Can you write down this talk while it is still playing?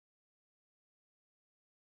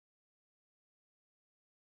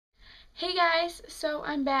Hey guys, so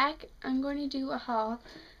I'm back. I'm going to do a haul.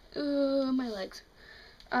 My legs.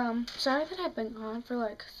 Sorry that I've been gone for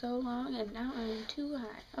like so long and now I'm too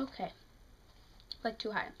high. Okay. Like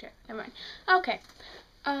too high up there. Never mind. Okay.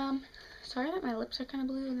 Sorry that my lips are kind of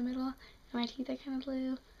blue in the middle and my teeth are kind of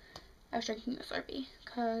blue. I was drinking a Slurpee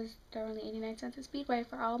because they're only 89 cents at Speedway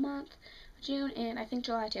for all month of June and I think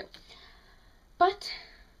July too. But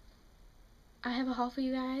I have a haul for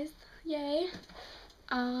you guys. Yay.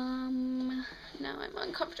 Now I'm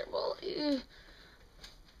uncomfortable. Ew.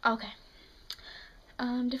 Okay.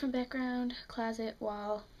 Different background, closet,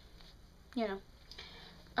 wall, you know.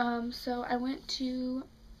 So I went to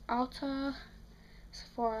Ulta,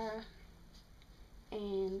 Sephora,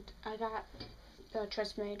 and I got the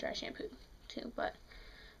TRESemme Dry shampoo too, but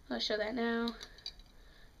I'll show that now.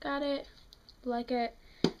 Got it, like it,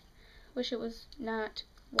 wish it was not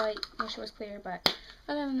white, wish it was clear, but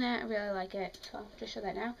other than that, I really like it, so I'll just show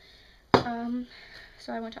that now.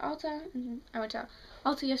 So I went to Ulta, and I went to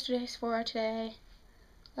Ulta yesterday, Sephora today.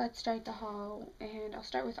 Let's start the haul, and I'll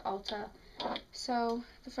start with Ulta. So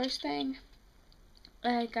the first thing,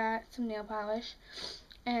 I got some nail polish,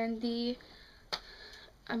 and this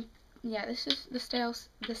is the sale.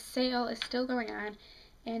 The sale is still going on,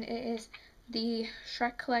 and it is the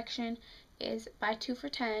Shrek collection is buy 2 for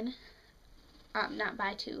 10. Not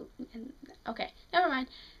buy 2. Okay, never mind.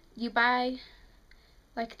 You buy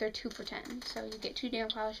like they're 2 for 10, so you get 2 nail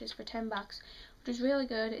polishes for $10, which is really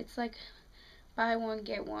good. It's like buy one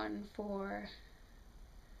get one for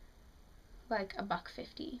like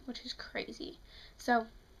 $1.50, which is crazy. So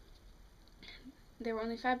they were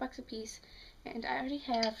only $5 a piece, and I already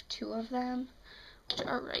have 2 of them, which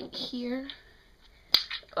are right here.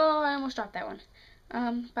 Oh, I almost dropped that one.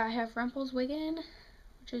 But I have Rumple's Wiggin,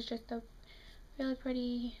 which is just a really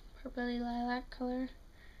pretty purpley lilac color,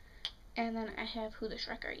 and then I have Who the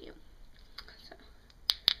Shrek Are You. So,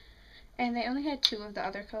 and they only had 2 of the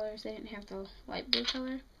other colors. They didn't have the light blue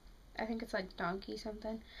color. I think it's like donkey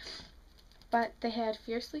something. But they had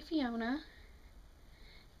Fiercely Fiona,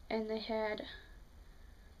 and they had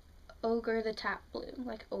Ogre the top blue,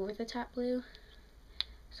 like over the top blue.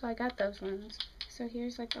 So I got those ones. So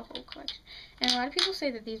here's like the whole collection. And a lot of people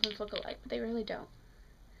say that these ones look alike, but they really don't.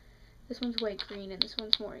 This one's white green and this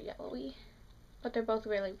one's more yellowy. But they're both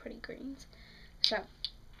really pretty greens. So.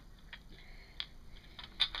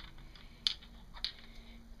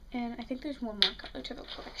 And I think there's one more color to the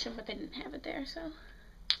collection, but they didn't have it there, so.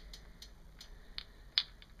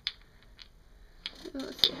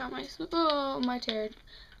 Let's see how my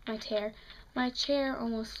chair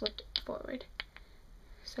almost flipped forward.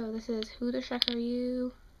 So this is Who the Shrek Are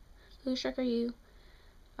You, Who the Shrek Are You,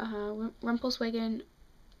 Rumple's Wiggin,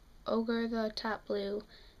 Ogre the top blue,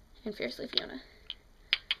 and Fiercely Fiona.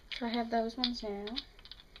 So I have those ones now.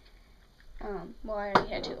 Well, I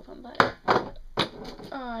already had 2 of them, but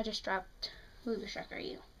I just dropped Who the Shrek Are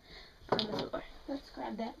You on the floor. Let's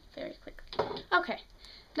grab that very quickly. Okay,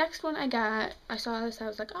 next one I saw this, I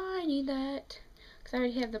was like, oh, I need that, because I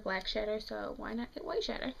already have the black shatter, so why not get white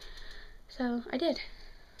shatter? So I did.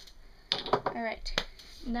 Alright,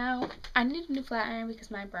 now I need a new flat iron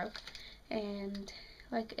because mine broke, and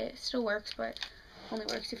like it still works, but only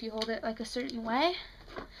works if you hold it like a certain way.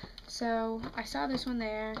 So I saw this one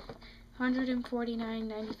there,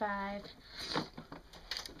 $149.95.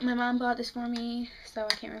 My mom bought this for me, so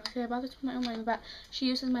I can't really say I bought this with my own money, but she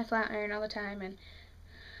uses my flat iron all the time, and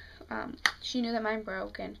she knew that mine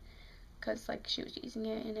broke, and because like she was using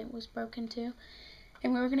it and it was broken too.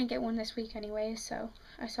 And we were gonna get one this week anyway, so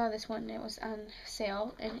I saw this one and it was on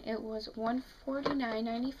sale, and it was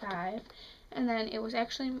 $149.95, and then it was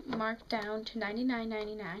actually marked down to $99.99,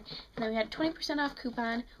 and then we had a 20% off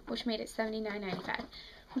coupon, which made it $79.95,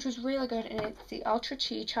 which was really good. And it's the Ultra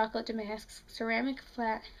Chi Chocolate Damask ceramic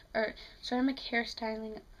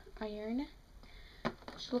hairstyling iron,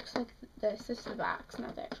 which looks like this. This is the box,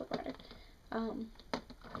 not the actual product.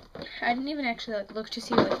 I didn't even actually like look to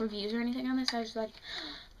see like reviews or anything on this. I was just like,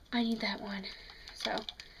 I need that one. So,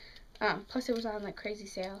 plus it was on like crazy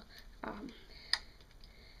sale.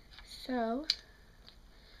 So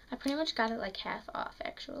I pretty much got it like half off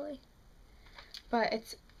actually. But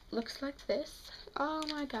it looks like this. Oh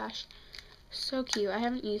my gosh, so cute. I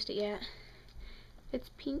haven't used it yet. It's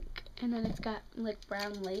pink and then it's got like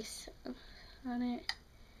brown lace on it.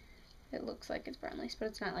 It looks like it's brown lace, but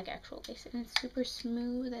it's not like actual lace. And it's super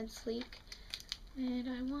smooth and sleek. And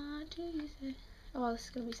I want to use it. Oh, this is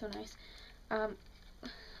going to be so nice.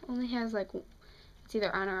 Only has like, it's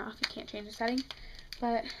either on or off. You can't change the setting.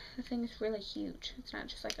 But the thing is really huge. It's not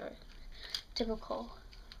just like a typical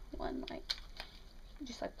one, like,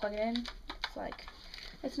 just like plug it in. It's like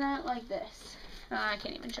It's not like this. I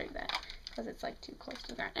can't even show you that because it's like too close to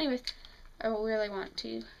the ground. Anyways, I really want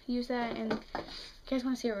to use that, and if you guys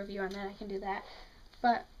want to see a review on that, I can do that.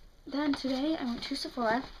 But then today I went to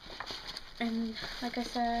Sephora, and like I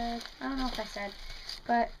said, I don't know if I said,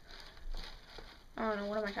 but I don't know,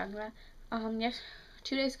 what am I talking about? Yes,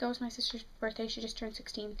 2 days ago was my sister's birthday. She just turned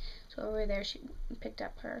 16, so over there she picked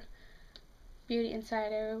up her Beauty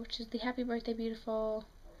Insider, which is the Happy Birthday Beautiful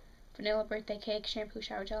vanilla birthday cake, shampoo,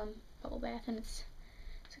 shower gel, and bubble bath, and it's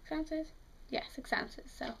 6 ounces? Yeah, 6 ounces,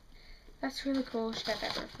 so that's really cool. She got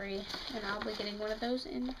that for free, and I'll be getting one of those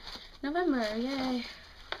in November. Yay!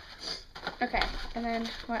 Okay, and then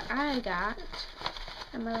what I got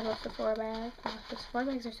in my little Sephora bag, oh, the Sephora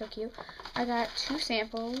bags are so cute. I got 2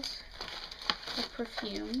 samples of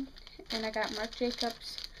perfume, and I got Marc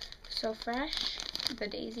Jacobs So Fresh, the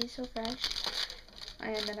Daisy So Fresh,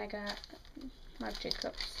 and then I got Marc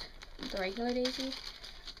Jacobs the regular Daisy,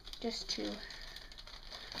 just to,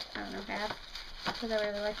 I don't know, have, because I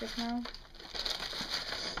really like the smell.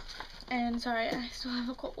 And sorry, I still have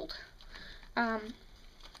a cold.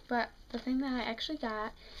 But the thing that I actually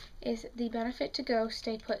got is the Benefit to Go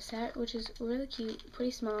Stay Put set, which is really cute, pretty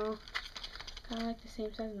small, kind of like the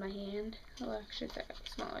same size as my hand. Well, actually,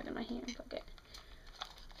 it's smaller than my hand. Look at.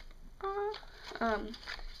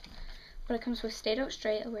 But it comes with Stay Out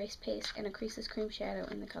Straight, Erase Paste, and a Creaseless Cream Shadow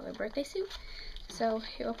in the color Birthday Suit. So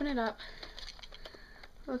you open it up.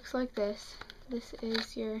 Looks like this. This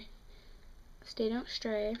is your Stay Don't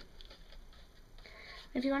Stray.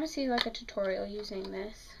 If you want to see like a tutorial using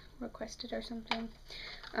this, request it or something.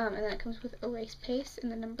 And then it comes with Erase Paste in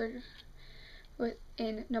the number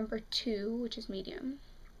 2, which is medium.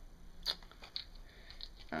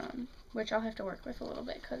 Which I'll have to work with a little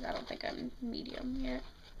bit because I don't think I'm medium yet.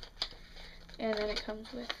 And then it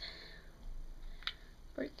comes with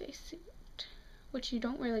Birthday Suit, which you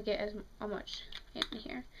don't really get as much in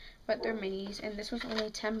here, but they're minis, and this was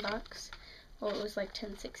only $10. Well, it was like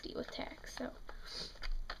 $10.60 with tax, so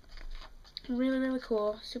really, really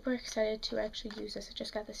cool. Super excited to actually use this. I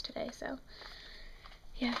just got this today, so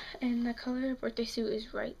yeah. And the color Birthday Suit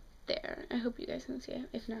is right there. I hope you guys can see it.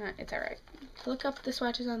 If not, it's alright. Look up the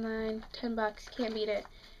swatches online. $10, can't beat it.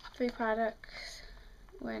 3 products.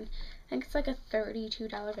 When I think it's like a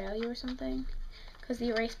 $32 value or something, because the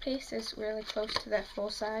Erase Paste is really close to that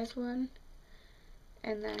full size one,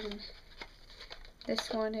 and then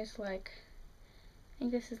this one is like, I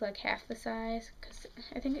think this is like half the size, because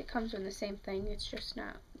I think it comes in the same thing, it's just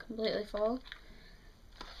not completely full.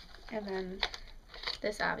 And then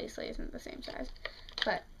this obviously isn't the same size,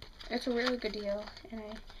 but it's a really good deal.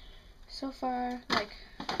 And so far, like,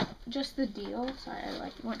 just the deal, sorry, I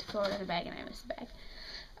like went to throw it in the bag and I missed the bag.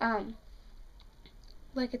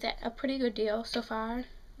 Like, it's a pretty good deal so far.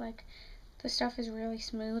 Like, the stuff is really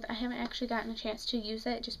smooth. I haven't actually gotten a chance to use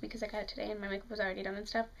it just because I got it today and my makeup was already done and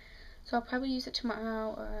stuff. So I'll probably use it tomorrow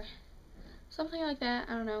or something like that.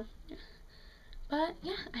 I don't know. But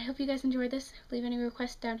yeah, I hope you guys enjoyed this. Leave any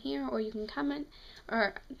requests down here, or you can comment,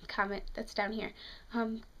 that's down here.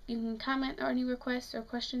 You can comment or any requests or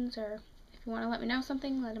questions, or if you want to let me know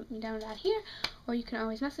something, let me know down here, or you can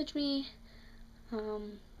always message me.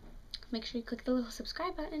 Make sure you click the little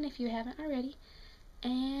subscribe button if you haven't already.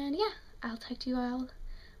 And yeah, I'll talk to you all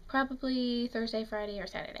probably Thursday, Friday, or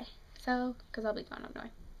Saturday. So, because I'll be gone up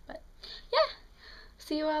north. But yeah,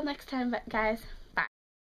 see you all next time, guys.